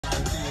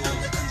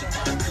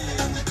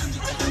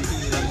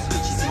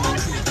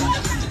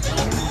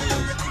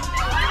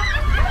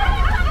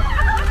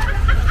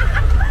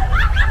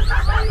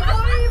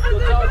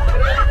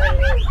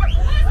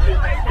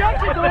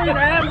tôi nè,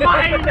 mày nè,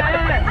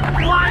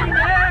 mày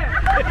nè,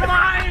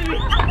 mày.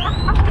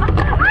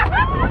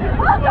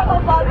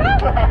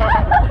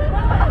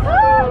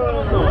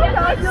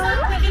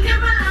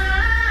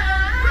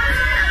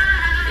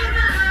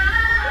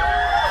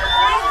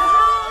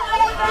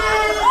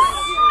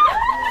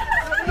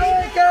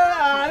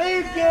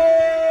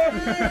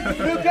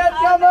 Look at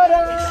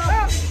camera.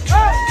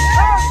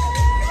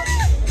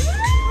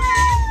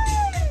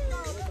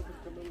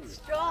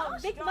 Strong,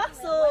 big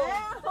muscle.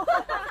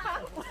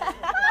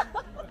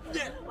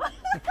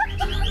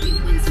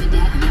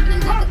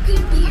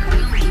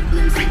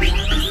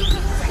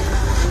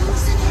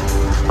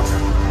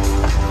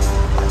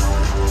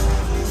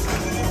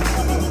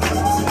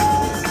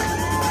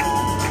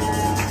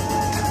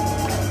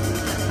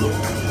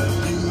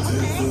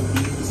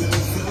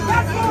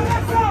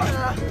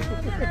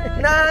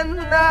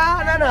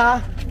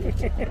 Na.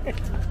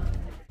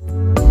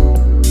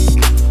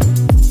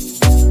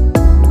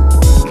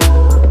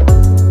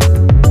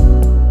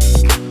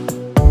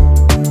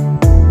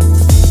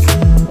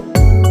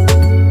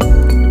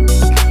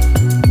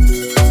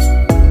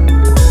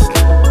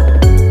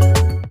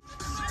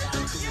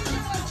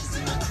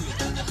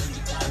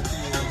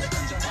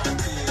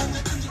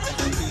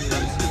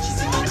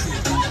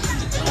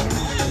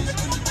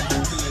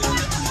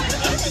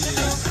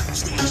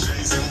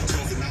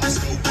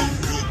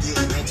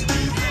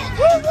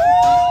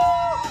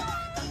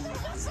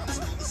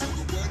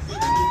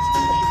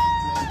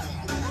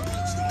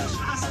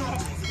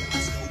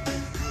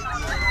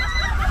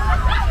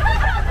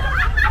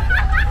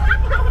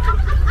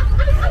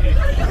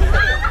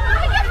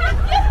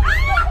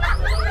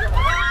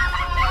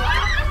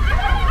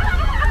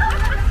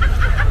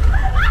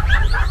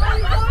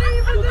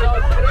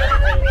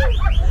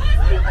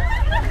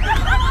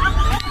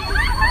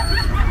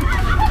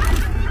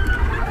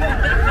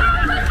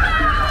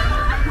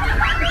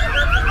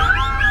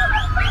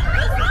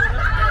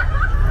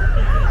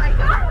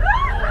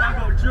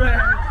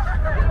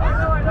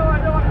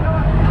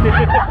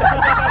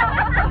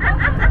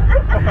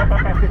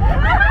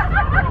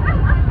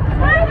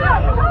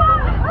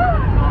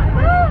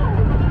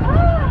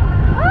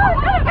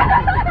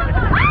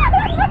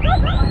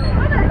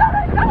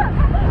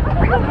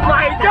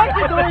 Mày chết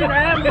với tôi nè,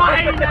 mày nè,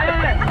 mày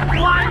nè,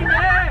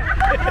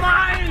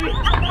 mày.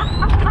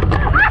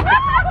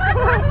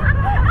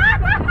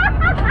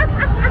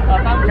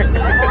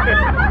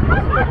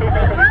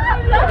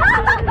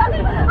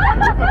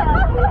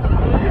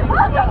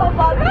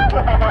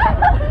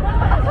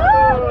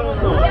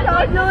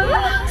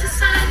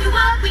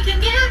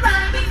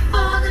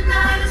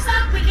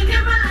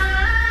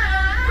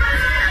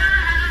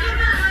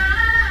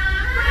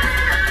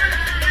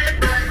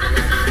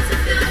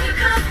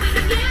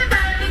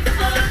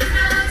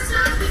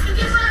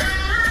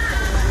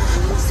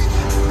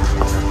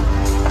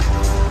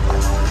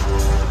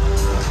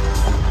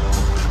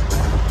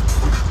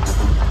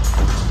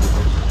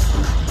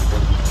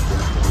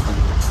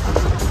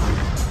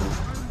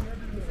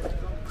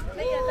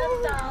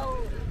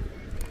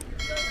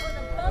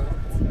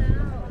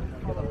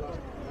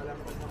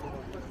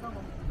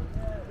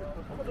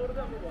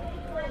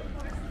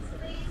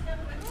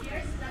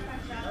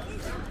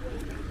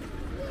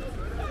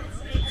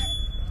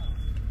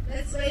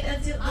 Let's wait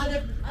until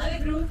other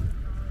group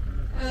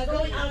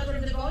going out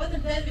from the boat,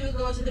 and then we will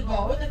go to the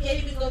boat.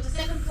 Okay, we will go to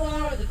second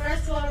floor or the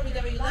first floor,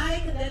 whatever you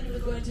like, and then we're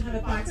going to have a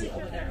party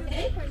over there.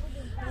 Okay?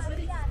 That's what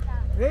it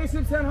is.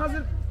 Reisim sen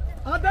hazır.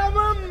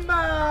 Adamım be.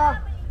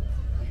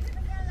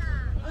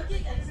 Okay,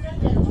 guys,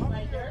 get that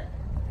right there.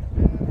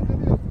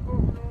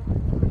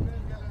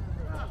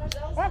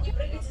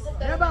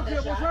 Ne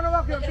bakıyor? Boşuna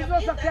bakıyorum. Biz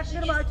olsak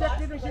çektirme,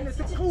 çektirdin şimdi.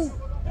 Tıkkuu.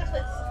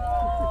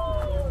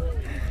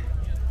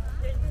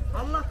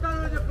 Allah'tan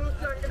önce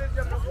konuşacağım,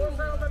 geleceğim.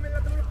 Olsa yolda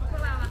milletin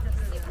unuttukları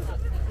alakası.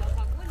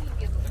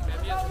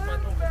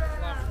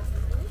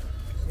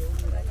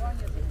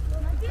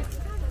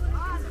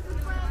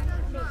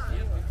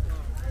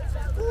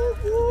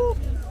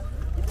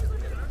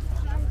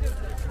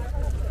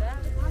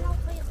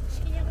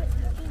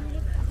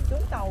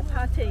 Xuống tàu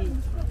party.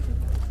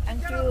 Ăn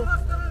trưa.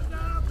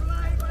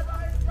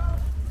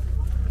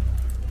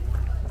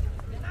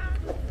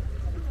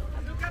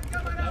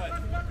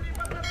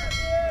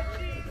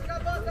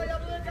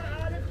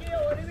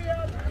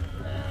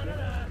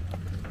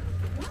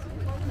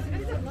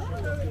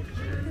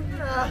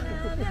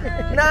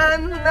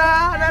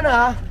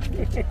 Na.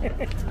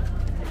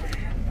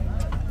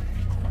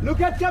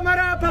 Look at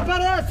camera,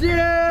 paparazzi.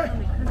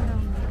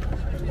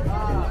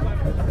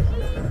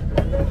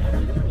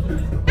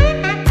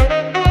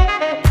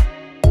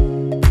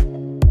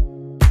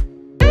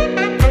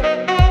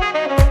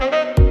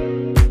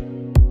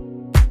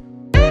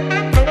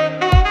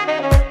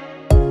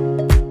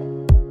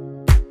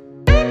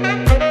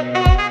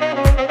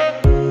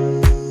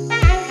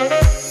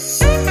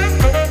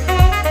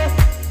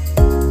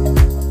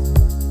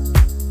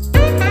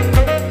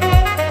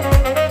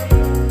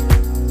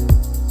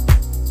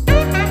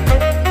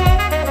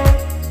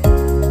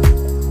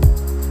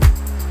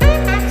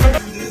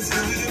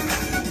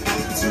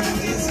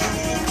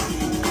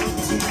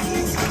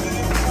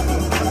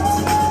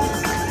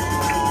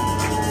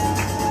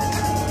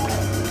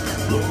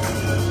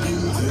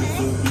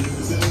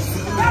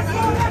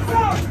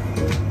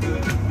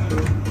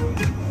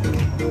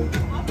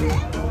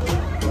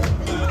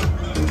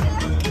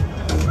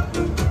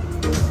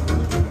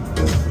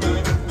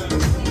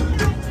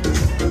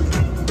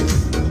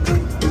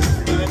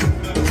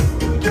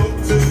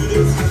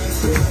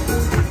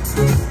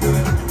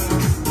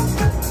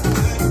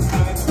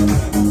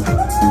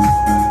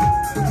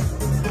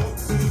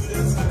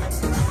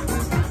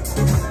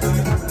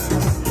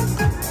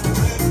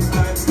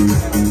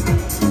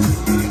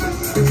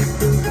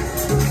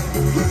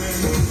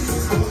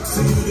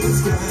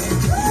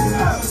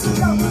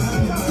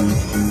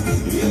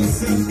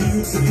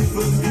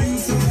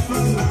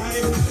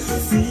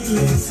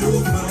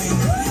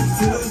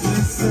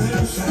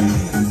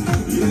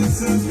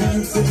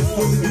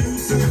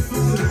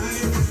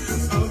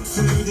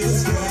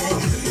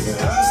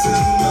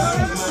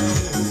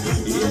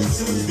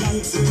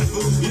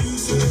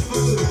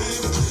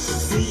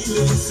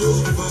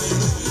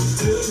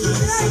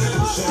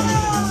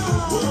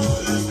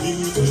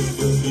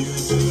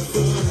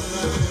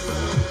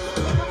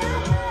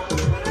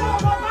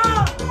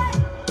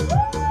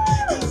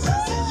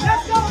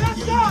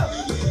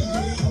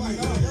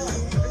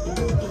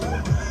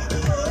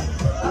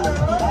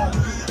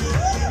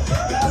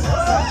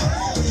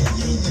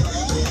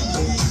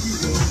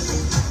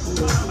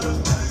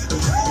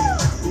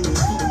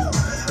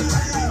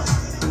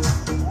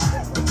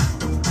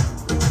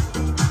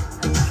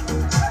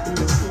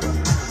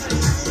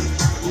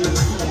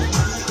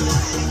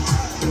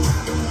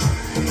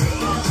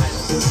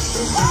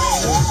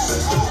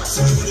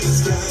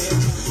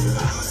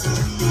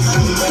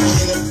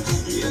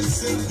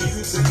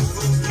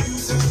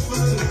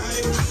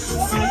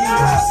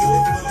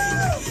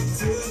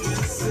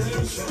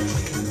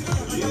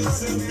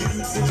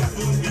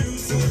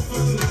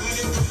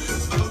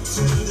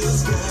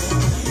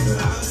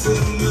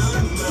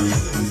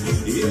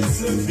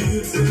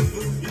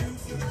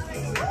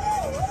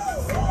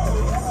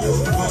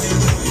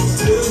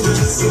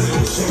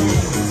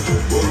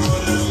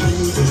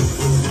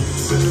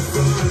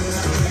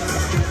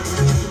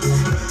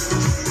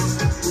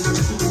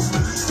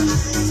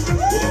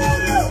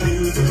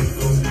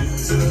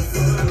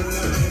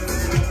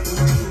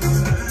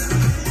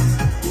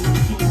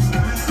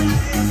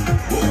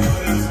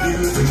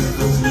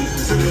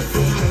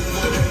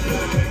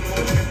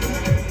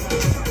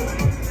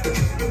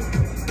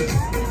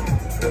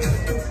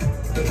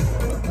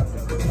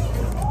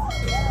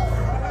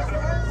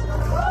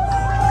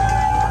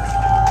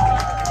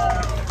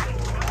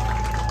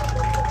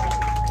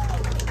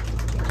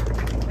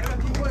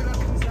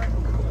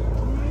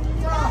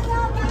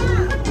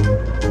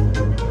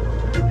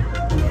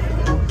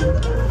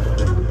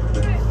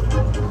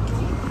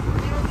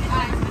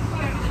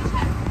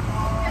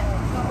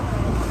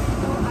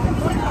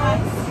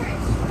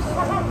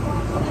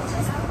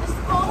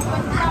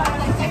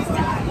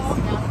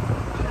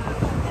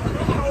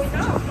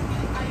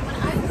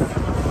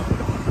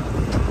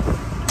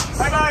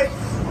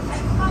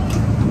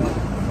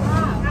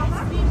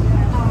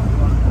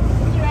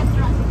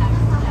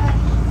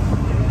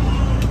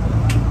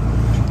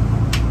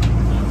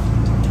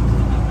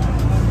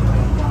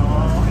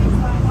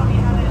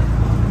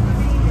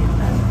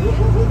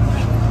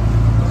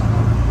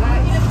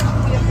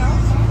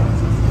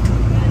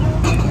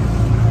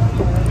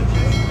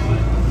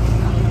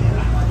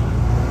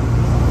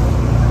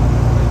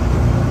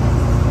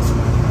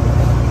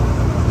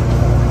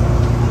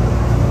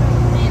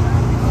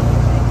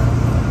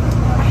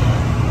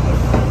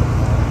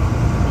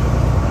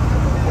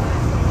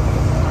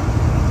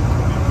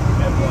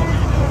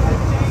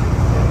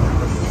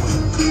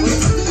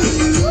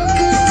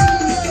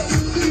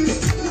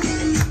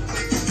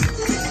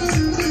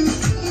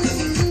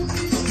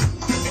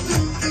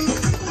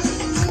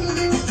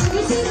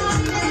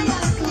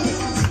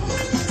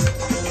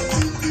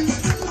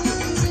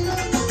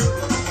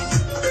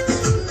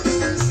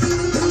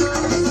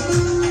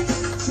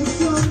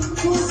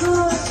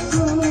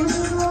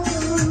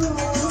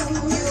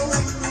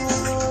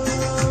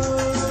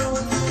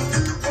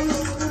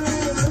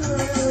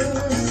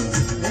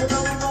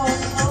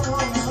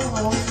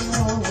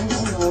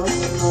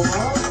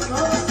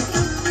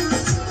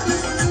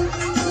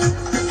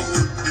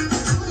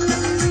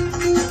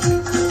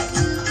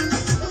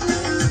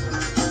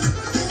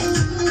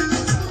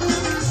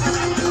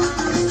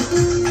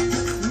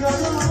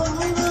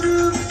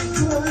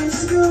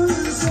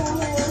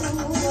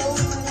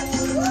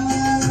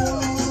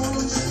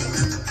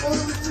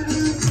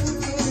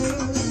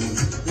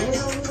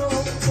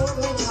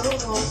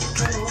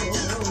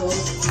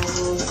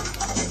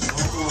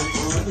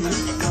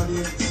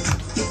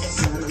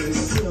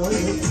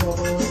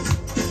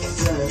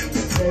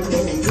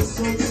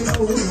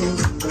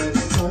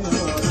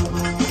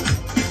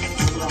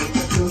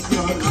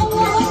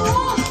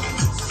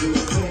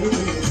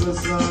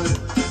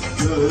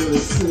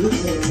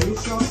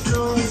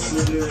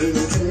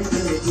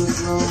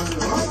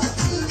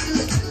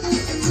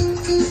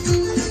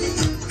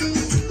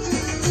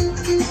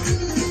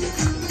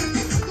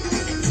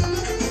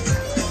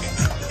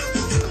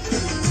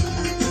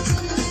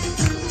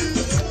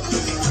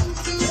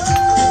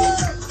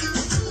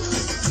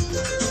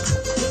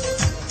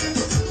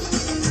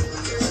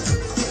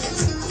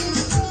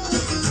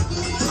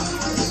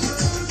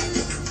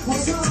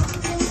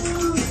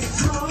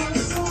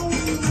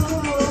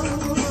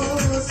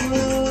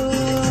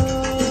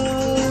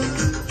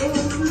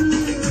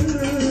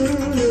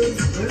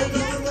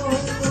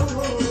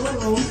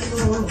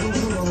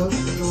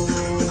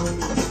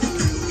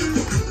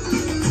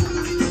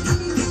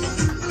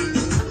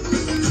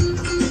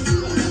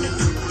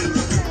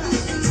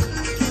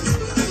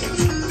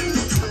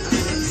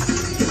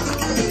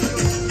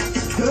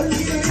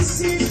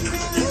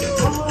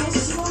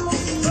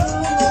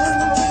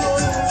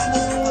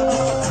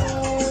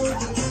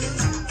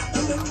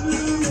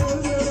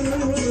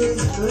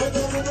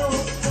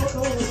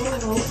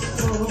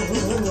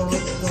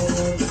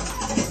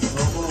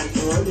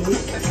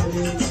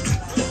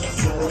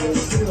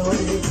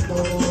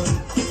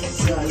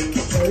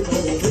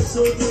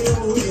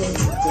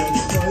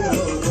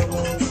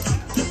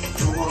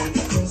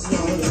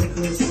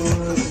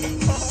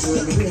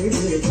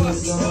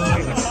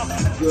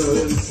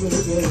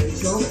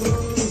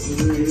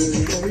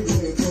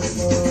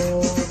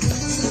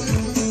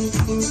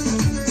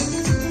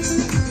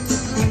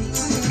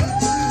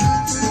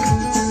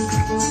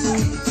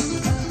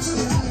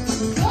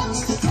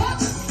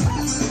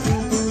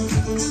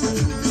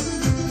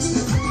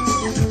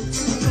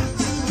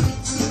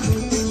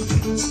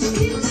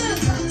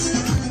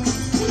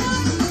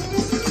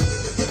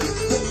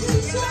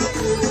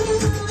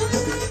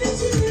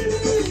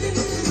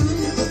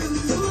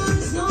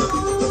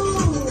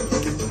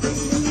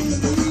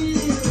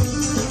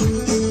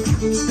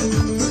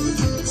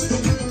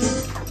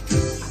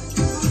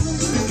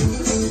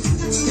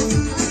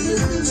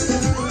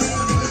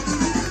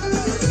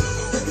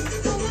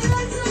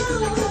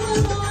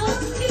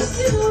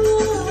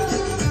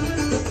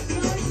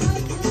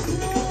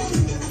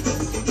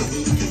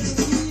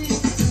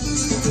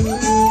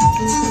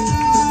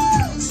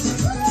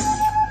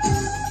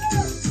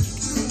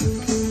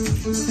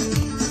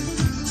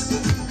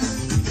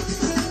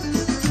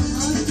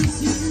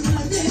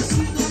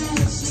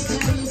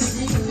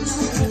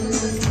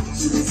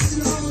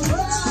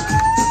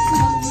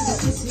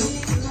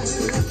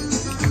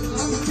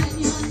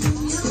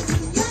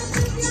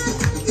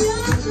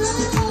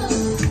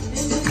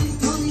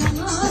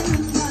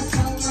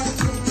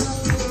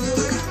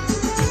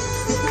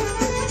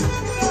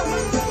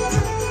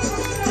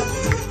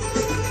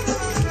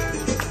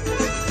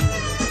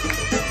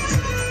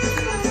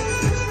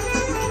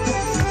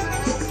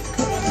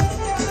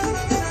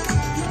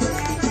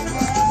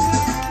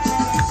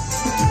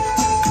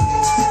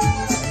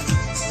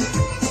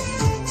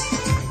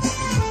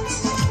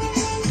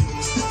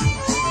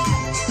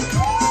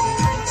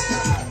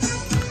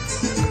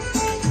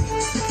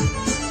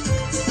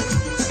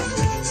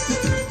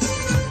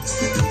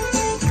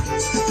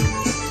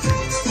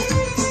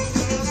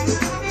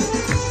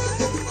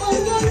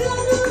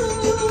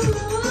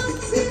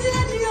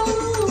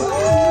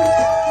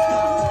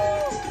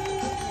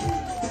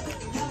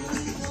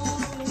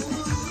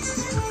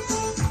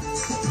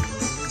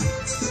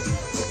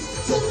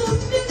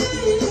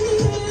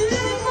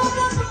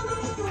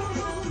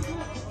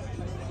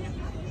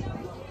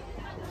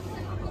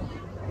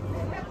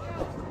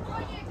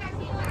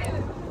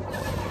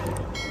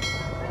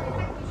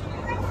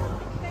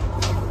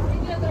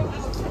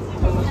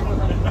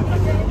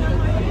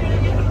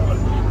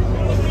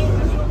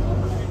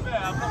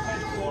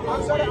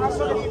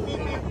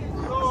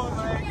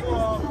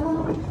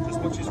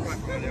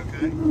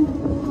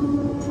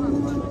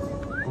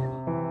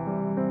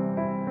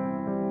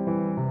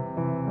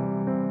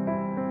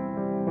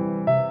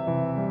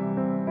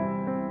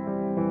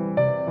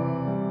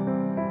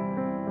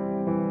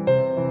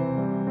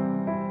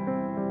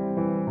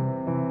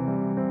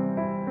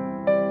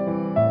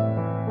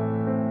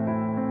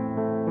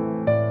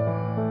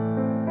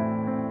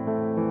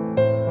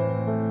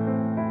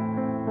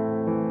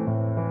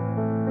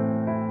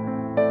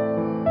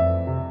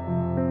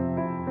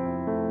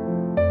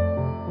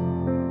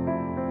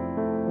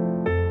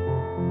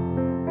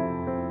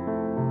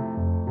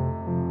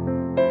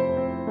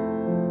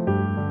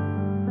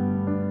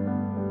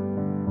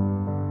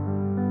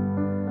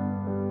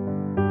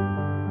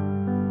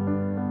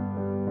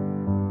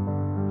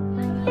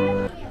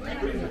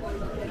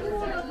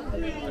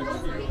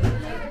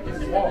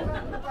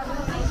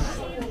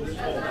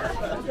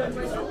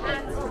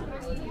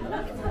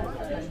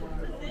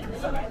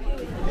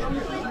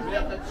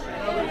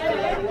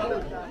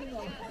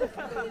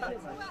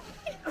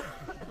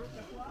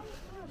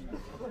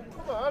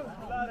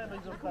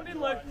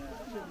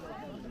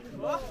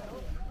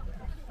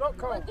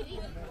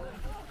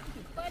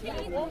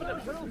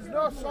 There's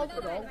no salt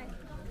at all.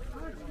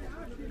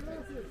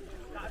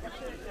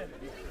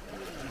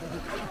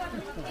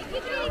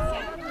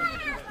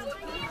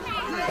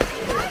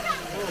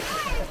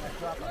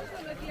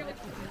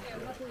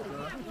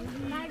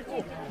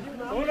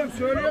 Oğlum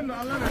söylüyorum da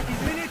Allah'ım.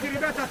 Извините,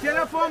 ребята,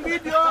 telefon,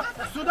 video,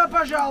 сюда,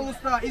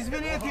 пожалуйста,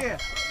 извините.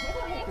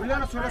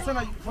 Ulyana söylesene,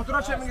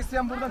 fotoğraf çekmek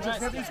isteyen buradan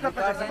çeksin, hep üst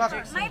katta çeksin. Bak,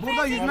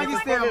 burada yüzmek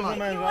isteyen var.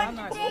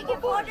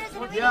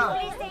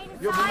 Ya.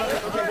 Yok,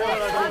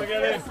 bunları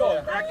gelin.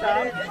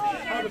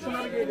 Abi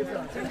şunları giyelim.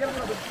 Sen gel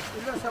buna dur.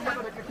 Ulyana sen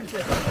bana bekle kimse.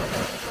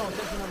 Tamam,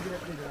 sen şunları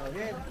giyelim.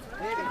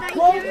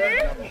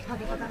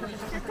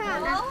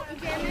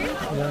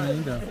 Ya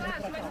iyi de.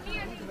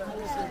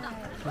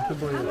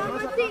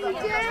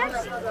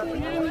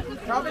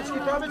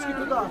 Tabliczki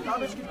tutaj,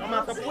 tabliczki.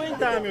 Mama, to płyń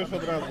tam już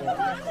od razu.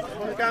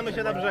 Spotkamy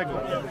się na brzegu.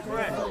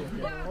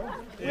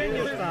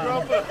 Jedziesz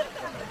tam.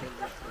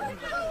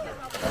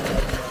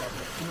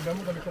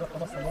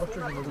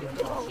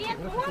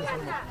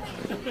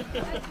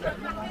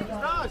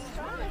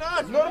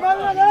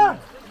 Normalne da!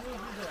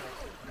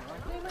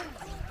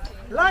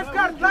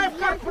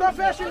 Lifeguard,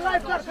 professional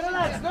lifeguard,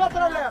 relax, no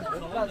problem.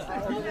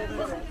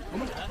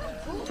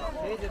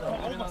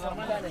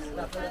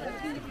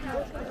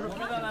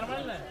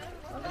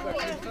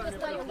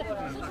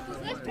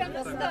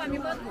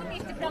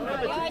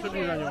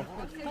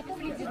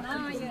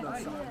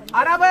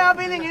 Arabaya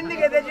binin, şimdi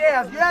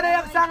gideceğiz. Yere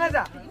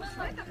yaksanıza.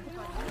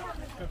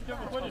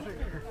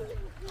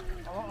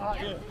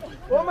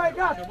 Oh my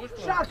God!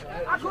 Shark!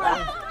 Aqua!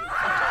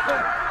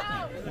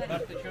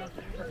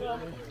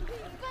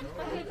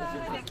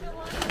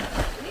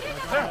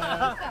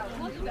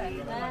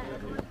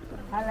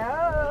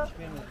 Hello!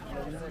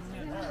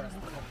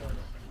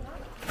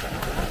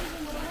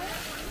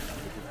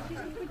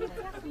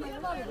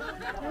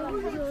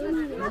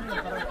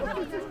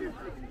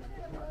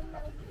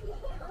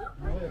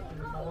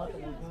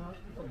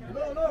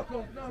 No,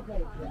 cold.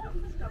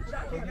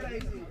 Take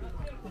it easy.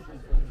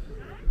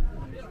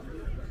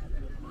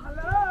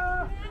 Hello!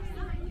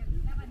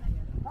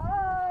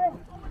 Hi!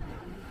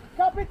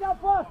 Capitan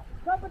first!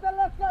 Capitan,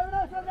 let's go!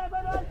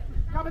 Bye-bye!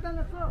 Capitan,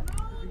 let's go!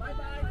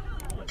 Bye-bye!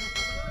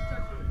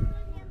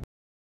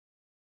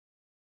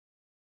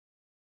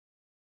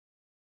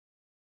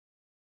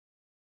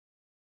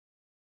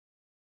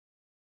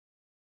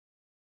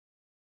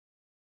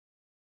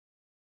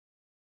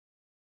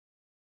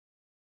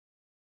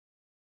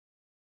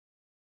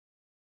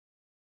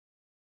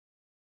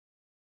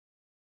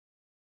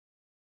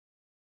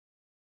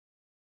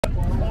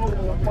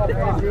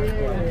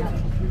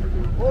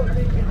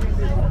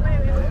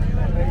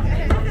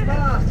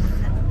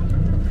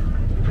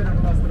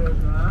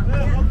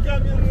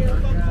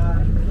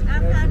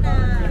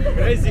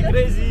 Crazy,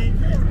 crazy.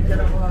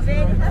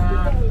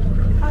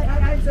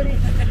 Hi, sorry.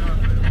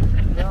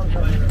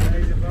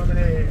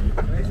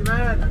 Crazy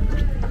man.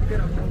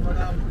 Careful,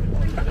 madam.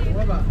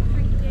 Oba.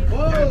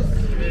 Boss.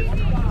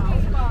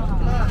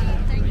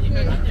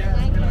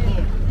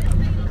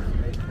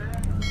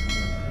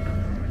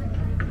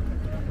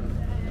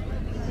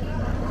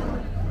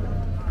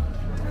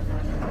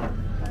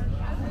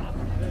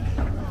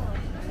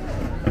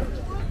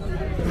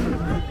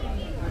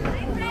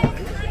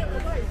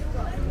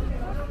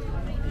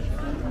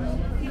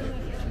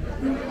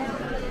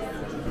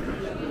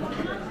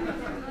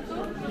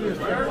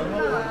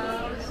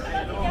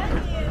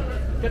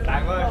 Các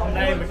bạn ơi, hôm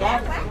nay mình có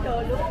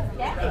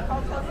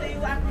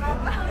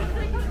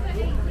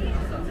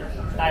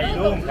đầy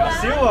luôn, cả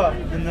xíu à,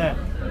 nhìn nè,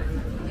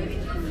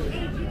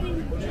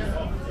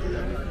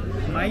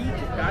 mấy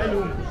cái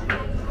luôn.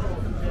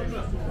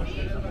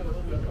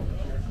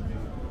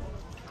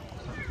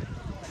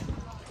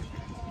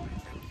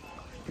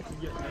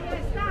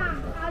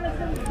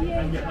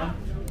 Ăn Nhật không?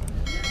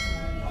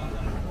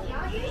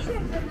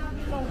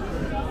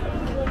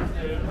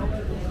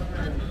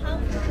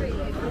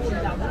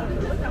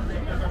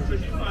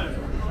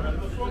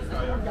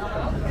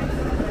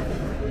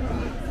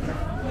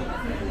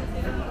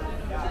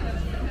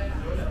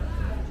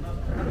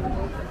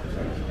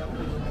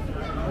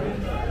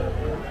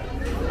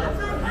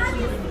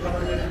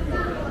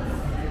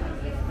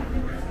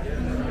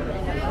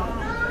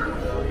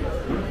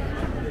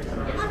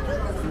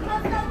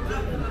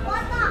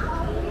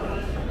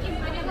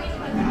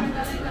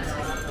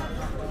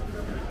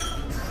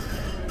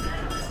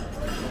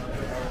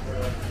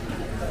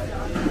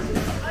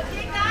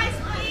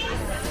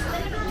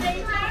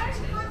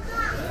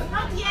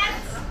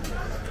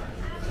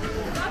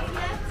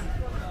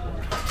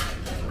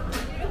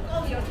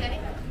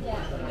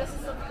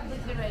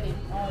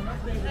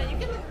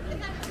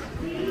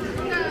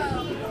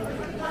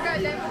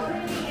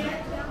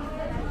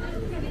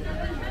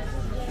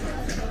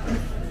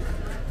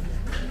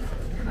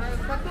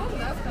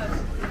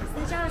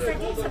 Сначала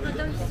садимся,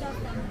 потом все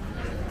там.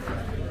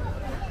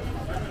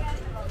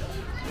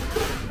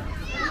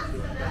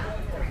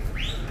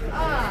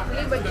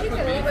 Либо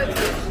чикен, либо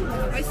фиш.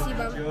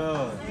 Спасибо.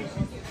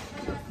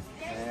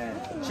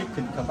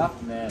 Chicken kebab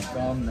nè,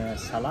 con nè,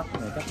 salad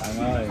nè các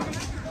bạn ơi.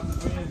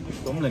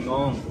 Cũng là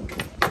ngon.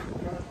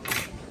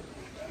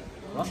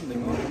 Rất là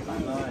ngon các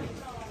bạn ơi.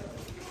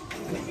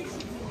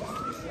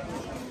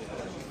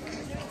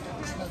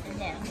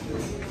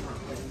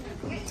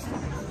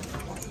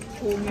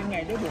 Uống những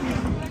ngày đó buồn.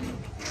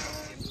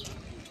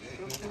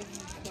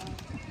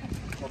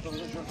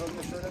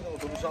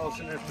 Otobüs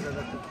alsın hep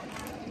beraber.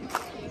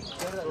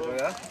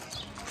 Buraya.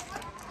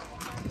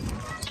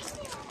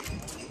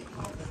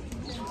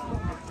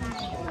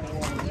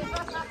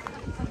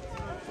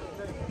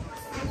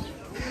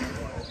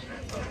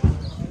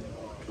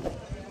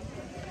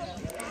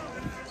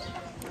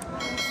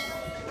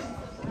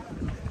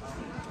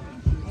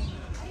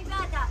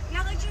 Ребята, я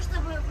хочу,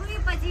 чтобы вы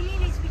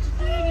поделились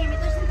впечатлениями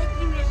точно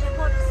такими же в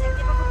офисе,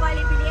 где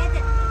покупали билеты.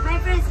 My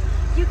friends,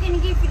 you can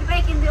give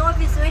feedback in the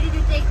office. Where did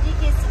you take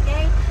tickets,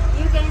 okay?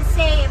 You can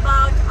say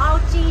about our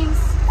teams.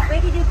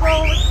 Where did you go?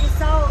 What did you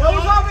saw,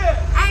 okay?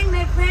 And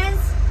my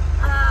friends,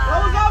 I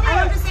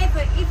want to say,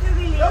 if you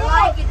really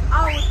like it,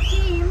 our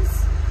teams,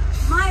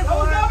 my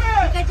work,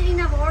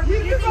 Екатерина work, you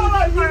can give for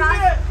us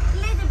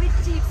little bit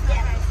tips, my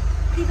friends.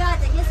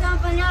 Ребята, если вам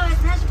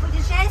понравилось наше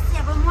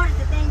путешествие, вы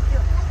можете, thank you,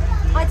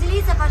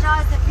 поделиться,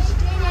 пожалуйста,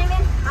 впечатлениями,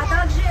 а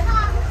также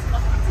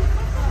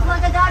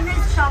благодарность